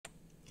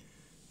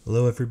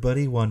Hello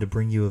everybody, wanted to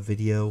bring you a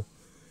video.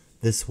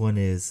 This one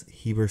is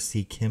Heber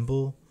C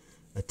Kimbal,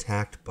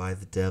 Attacked by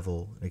the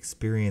Devil, an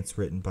experience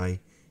written by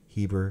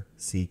Heber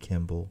C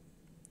Kimbal.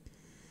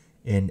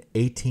 In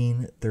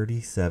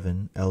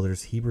 1837,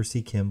 elders Heber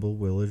C Kimbal,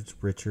 Willard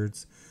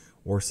Richards,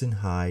 Orson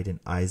Hyde,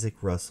 and Isaac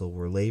Russell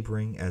were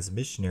laboring as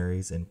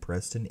missionaries in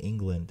Preston,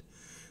 England.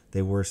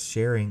 They were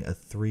sharing a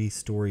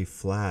 3-story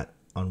flat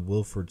on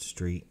Wilford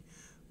Street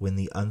when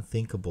the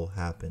unthinkable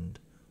happened.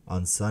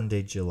 On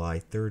Sunday,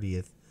 July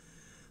 30th,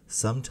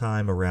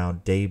 sometime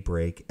around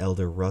daybreak,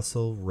 Elder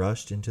Russell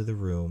rushed into the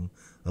room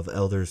of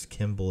Elders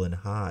Kimbal and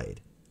Hyde,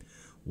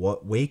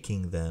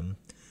 waking them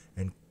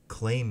and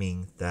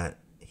claiming that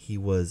he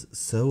was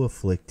so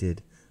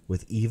afflicted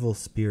with evil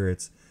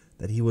spirits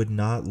that he would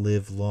not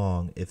live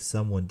long if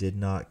someone did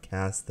not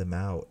cast them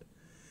out.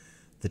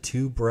 The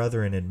two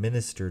brethren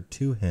administered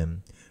to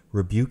him,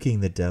 rebuking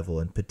the devil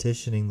and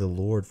petitioning the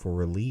Lord for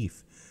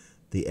relief,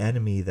 the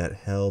enemy that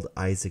held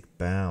Isaac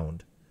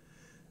bound.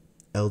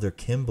 Elder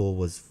Kimbal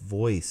was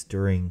voiced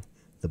during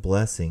the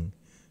blessing.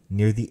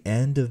 Near the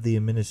end of the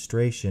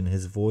administration,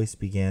 his voice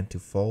began to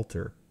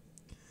falter,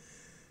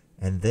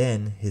 and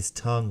then his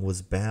tongue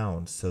was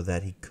bound so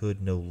that he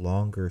could no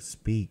longer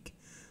speak.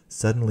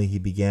 Suddenly he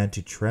began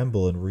to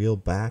tremble and reel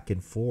back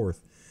and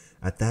forth.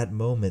 At that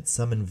moment,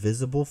 some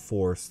invisible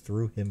force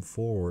threw him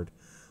forward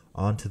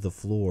onto the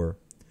floor.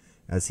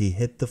 As he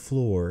hit the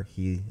floor,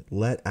 he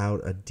let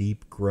out a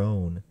deep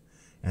groan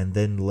and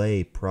then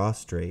lay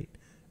prostrate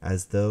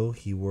as though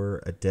he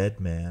were a dead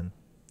man.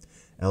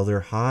 Elder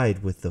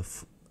Hyde, with the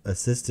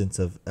assistance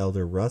of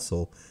Elder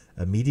Russell,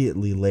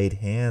 immediately laid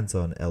hands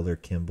on Elder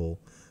Kimbal,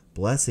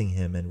 blessing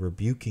him and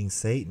rebuking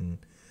Satan,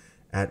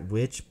 at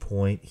which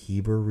point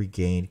Heber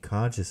regained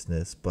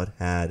consciousness but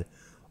had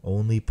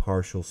only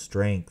partial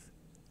strength.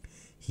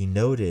 He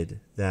noted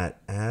that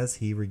as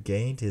he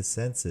regained his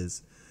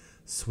senses,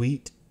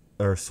 sweat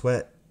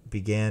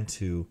began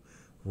to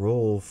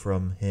roll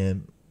from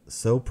him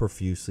so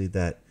profusely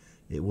that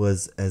it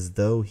was as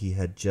though he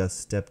had just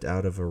stepped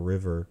out of a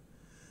river.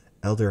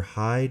 Elder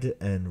Hyde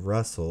and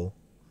Russell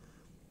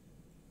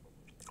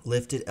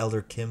lifted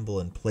Elder Kimbal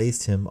and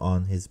placed him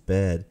on his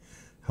bed.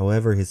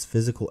 However, his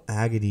physical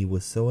agony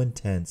was so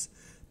intense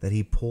that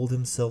he pulled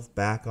himself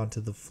back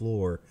onto the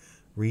floor.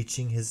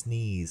 Reaching his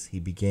knees, he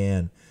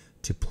began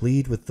to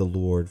plead with the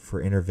Lord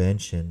for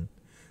intervention.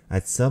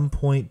 At some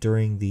point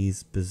during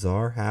these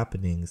bizarre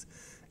happenings,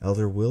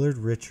 Elder Willard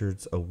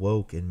Richards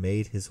awoke and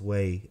made his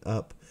way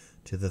up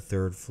to the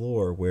 3rd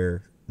floor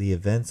where the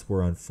events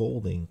were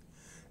unfolding.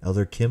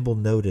 Elder Kimbal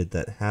noted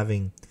that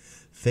having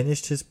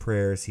finished his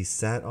prayers, he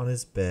sat on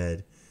his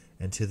bed,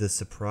 and to the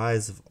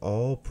surprise of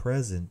all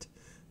present,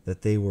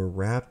 that they were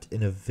wrapped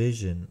in a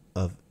vision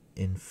of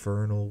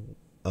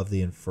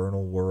the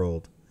infernal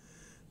world.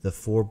 The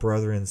 4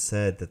 brethren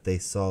said that they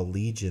saw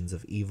legions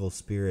of evil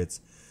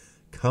spirits,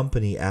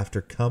 company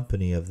after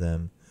company of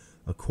them.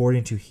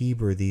 According to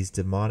Heber, these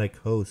demonic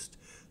hosts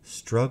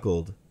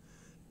struggled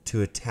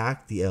to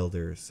attack the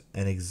elders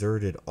and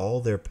exerted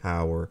all their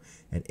power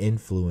and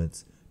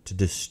influence to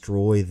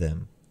destroy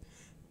them.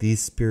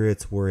 These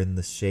spirits were in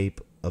the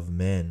shape of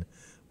men,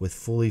 with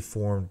fully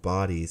formed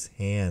bodies,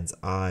 hands,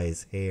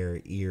 eyes,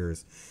 hair,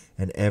 ears,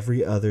 and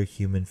every other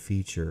human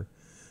feature.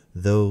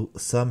 Though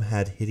some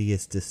had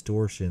hideous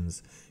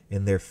distortions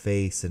in their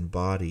face and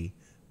body,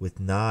 with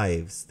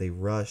knives they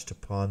rushed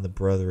upon the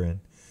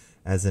brethren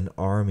as an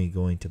army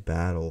going to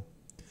battle.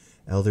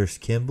 Elders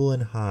Kimbal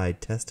and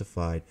Hyde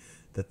testified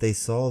that they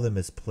saw them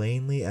as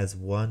plainly as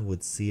one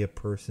would see a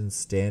person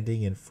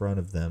standing in front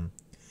of them.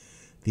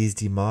 These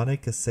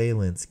demonic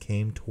assailants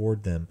came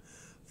toward them,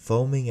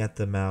 foaming at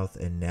the mouth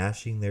and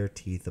gnashing their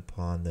teeth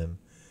upon them.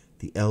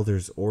 The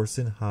elders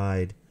Orson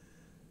Hyde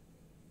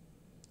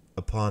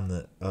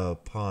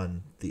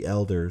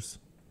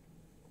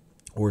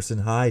Orson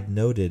Hyde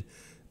noted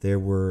there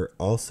were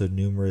also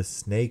numerous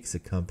snakes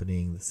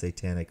accompanying the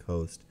satanic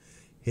host,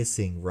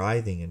 hissing,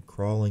 writhing, and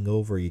crawling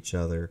over each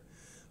other.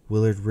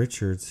 Willard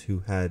Richards, who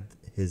had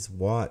his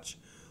watch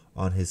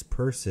on his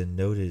person,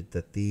 noted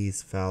that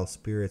these foul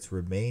spirits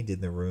remained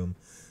in the room,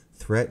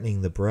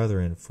 threatening the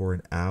brethren for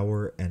an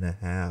hour and a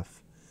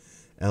half.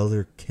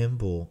 Elder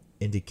Kimbal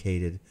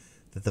indicated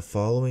that the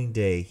following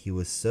day he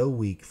was so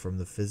weak from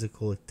the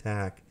physical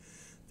attack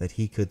that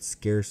he could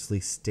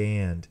scarcely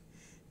stand.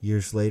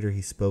 Years later,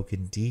 he spoke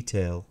in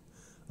detail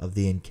of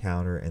the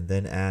encounter and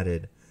then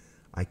added,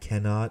 "I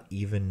cannot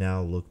even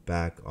now look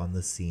back on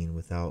the scene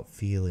without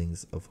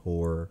feelings of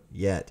horror.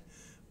 Yet,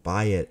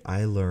 by it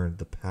I learned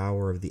the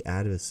power of the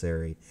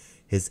adversary,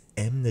 his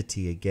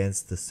enmity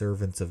against the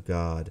servants of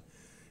God,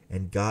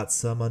 and got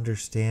some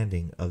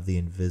understanding of the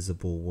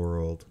invisible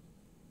world."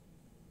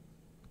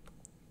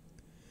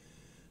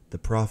 The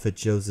prophet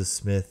Joseph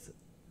Smith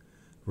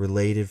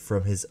related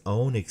from his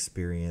own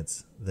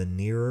experience, "The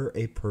nearer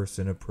a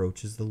person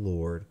approaches the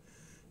Lord,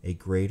 a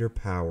greater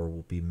power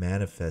will be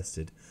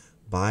manifested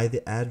by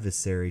the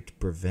adversary to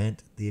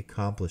prevent the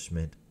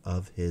accomplishment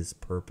of his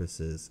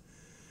purposes."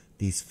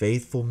 These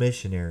faithful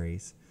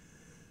missionaries,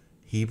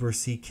 Heber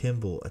C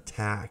Kimbal,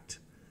 attacked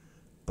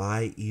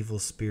by evil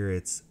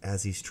spirits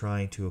as he's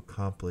trying to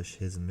accomplish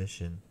his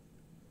mission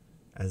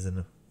as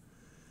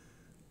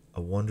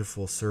a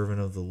wonderful servant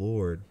of the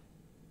Lord.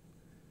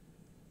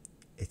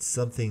 It's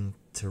something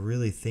to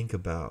really think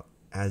about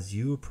as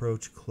you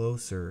approach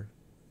closer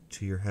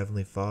to your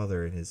Heavenly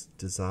Father and his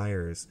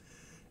desires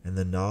and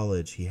the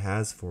knowledge he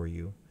has for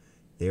you.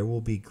 There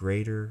will be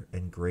greater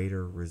and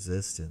greater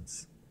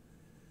resistance.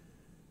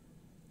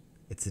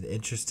 It's an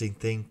interesting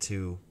thing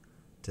to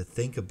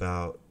think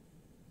about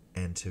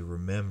and to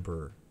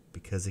remember,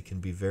 because it can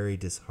be very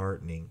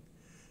disheartening.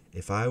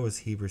 If I was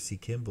Heber C.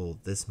 Kimbal,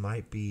 this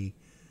might be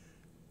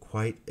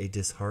quite a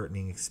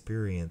disheartening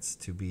experience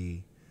to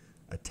be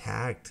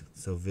attacked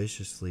so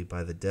viciously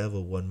by the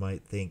devil. One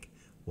might think,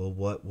 well,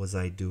 what was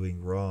I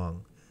doing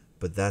wrong?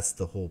 But that's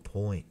the whole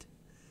point,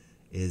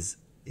 is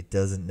it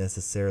doesn't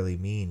necessarily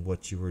mean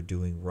what you were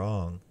doing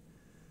wrong.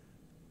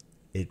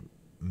 It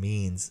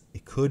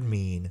could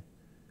mean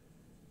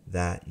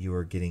that you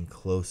are getting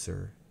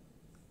closer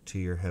to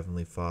your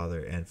Heavenly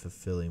Father and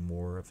fulfilling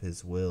more of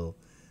his will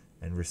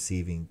and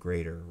receiving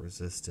greater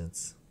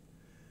resistance.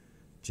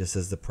 Just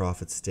as the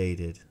prophet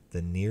stated,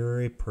 the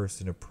nearer a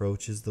person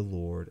approaches the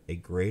Lord, a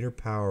greater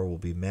power will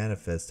be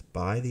manifest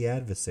by the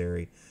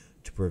adversary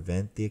to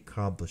prevent the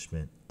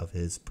accomplishment of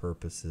his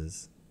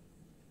purposes.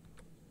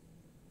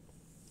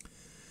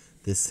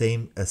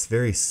 A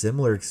very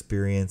similar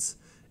experience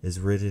is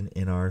written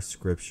in our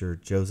scripture,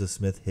 Joseph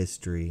Smith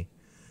history,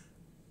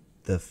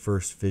 the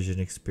first vision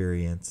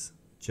experience.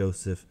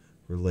 Joseph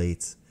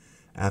relates,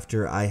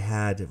 after I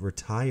had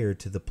retired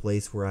to the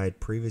place where I had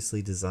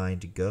previously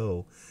designed to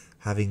go,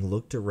 having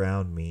looked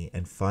around me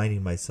and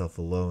finding myself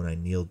alone, I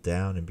kneeled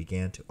down and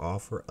began to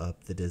offer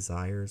up the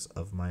desires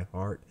of my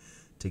heart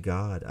to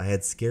God. I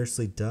had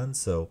scarcely done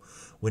so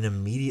when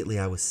immediately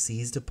I was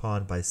seized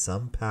upon by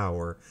some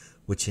power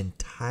which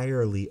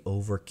entirely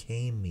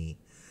overcame me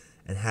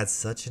and had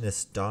such an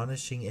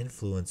astonishing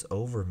influence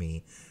over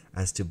me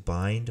as to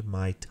bind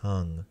my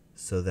tongue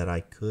so that I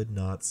could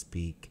not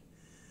speak.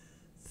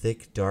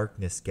 Thick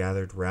darkness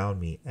gathered round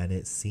me, and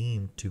it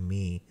seemed to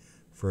me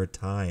for a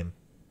time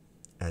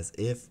as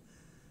if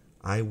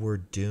I were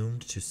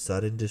doomed to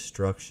sudden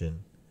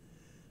destruction.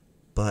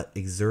 But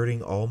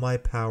exerting all my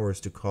powers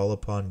to call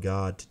upon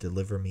God to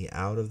deliver me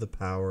out of the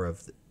power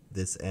of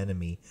this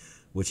enemy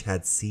which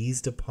had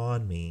seized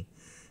upon me,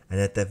 and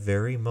at that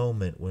very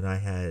moment when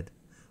I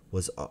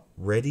was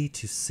ready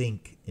to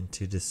sink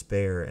into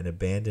despair and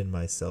abandon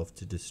myself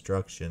to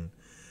destruction,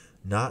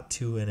 not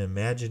to an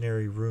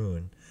imaginary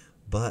ruin,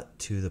 but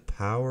to the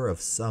power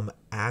of some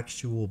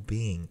actual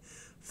being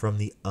from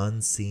the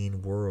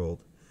unseen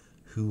world,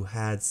 who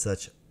had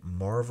such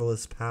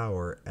marvelous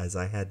power as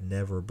I had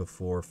never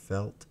before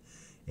felt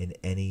in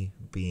any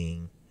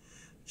being.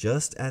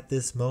 Just at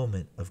this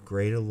moment of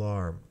great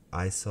alarm,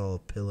 I saw a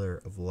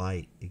pillar of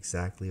light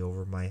exactly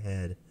over my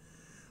head,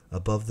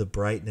 above the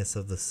brightness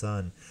of the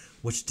sun,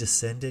 which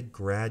descended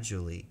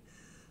gradually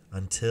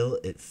until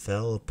it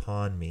fell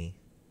upon me.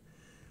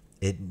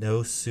 It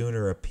no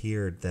sooner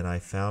appeared than I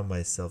found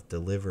myself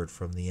delivered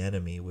from the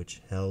enemy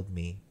which held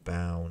me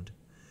bound.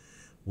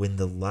 When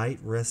the light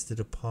rested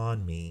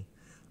upon me,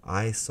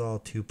 I saw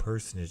two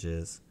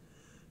personages,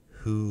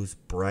 whose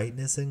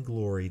brightness and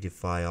glory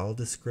defy all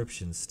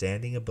description,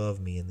 standing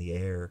above me in the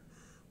air.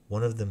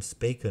 One of them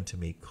spake unto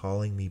me,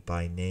 calling me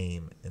by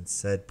name, and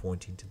said,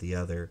 pointing to the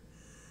other,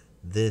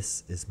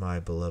 This is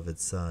my beloved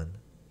Son,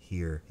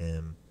 hear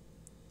him.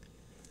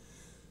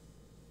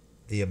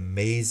 The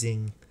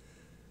amazing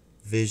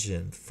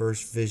vision,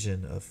 first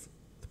vision of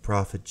the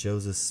prophet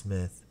Joseph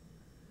Smith,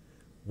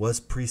 was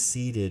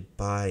preceded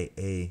by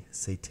a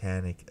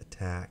satanic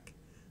attack.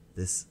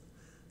 This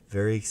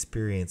very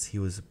experience, he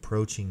was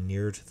approaching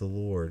near to the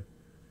Lord.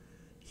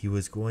 He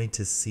was going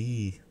to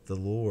see the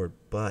Lord,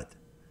 but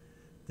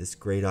this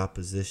great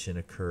opposition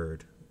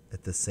occurred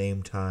at the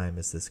same time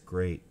as this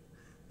great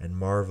and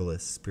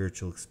marvelous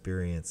spiritual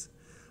experience.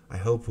 I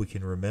hope we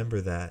can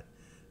remember that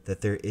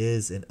there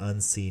is an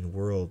unseen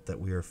world that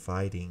we are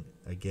fighting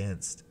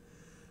against,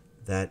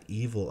 that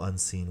evil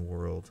unseen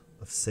world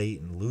of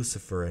Satan,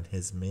 Lucifer, and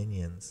his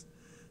minions,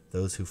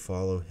 those who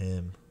follow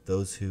him,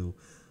 those who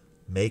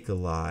make a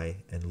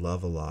lie and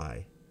love a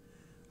lie.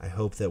 I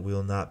hope that we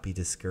will not be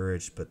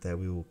discouraged, but that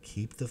we will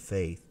keep the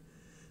faith.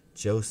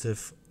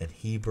 Joseph and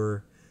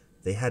Heber,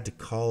 they had to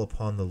call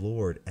upon the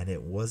Lord, and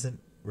it wasn't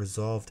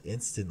resolved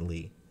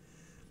instantly.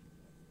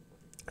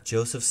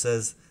 Joseph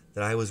says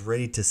that I was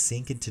ready to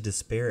sink into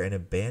despair and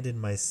abandon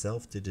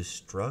myself to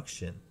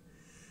destruction.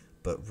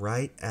 But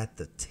right at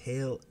the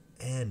tail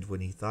end, when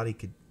he thought he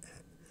could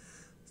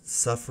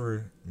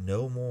suffer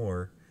no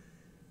more,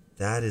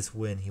 that is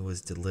when he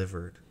was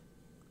delivered.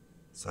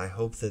 So I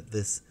hope that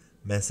this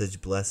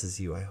message blesses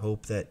you. I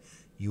hope that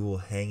you will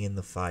hang in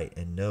the fight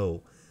and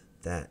know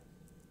that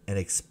and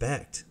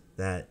expect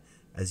that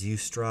as you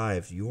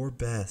strive your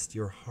best,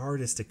 your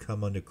hardest to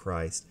come unto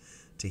Christ,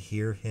 to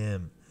hear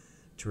him,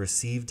 to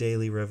receive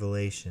daily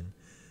revelation,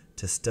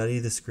 to study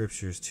the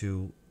scriptures,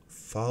 to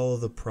follow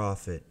the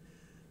prophet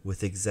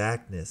with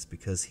exactness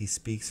because he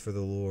speaks for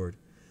the Lord,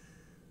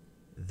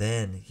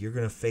 then you're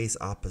going to face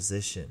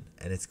opposition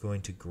and it's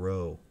going to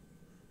grow.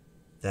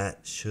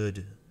 That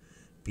should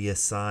be a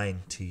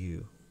sign to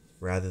you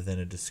rather than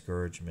a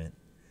discouragement.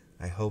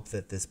 I hope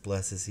that this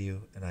blesses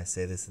you, and I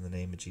say this in the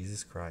name of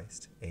Jesus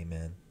Christ.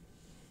 Amen.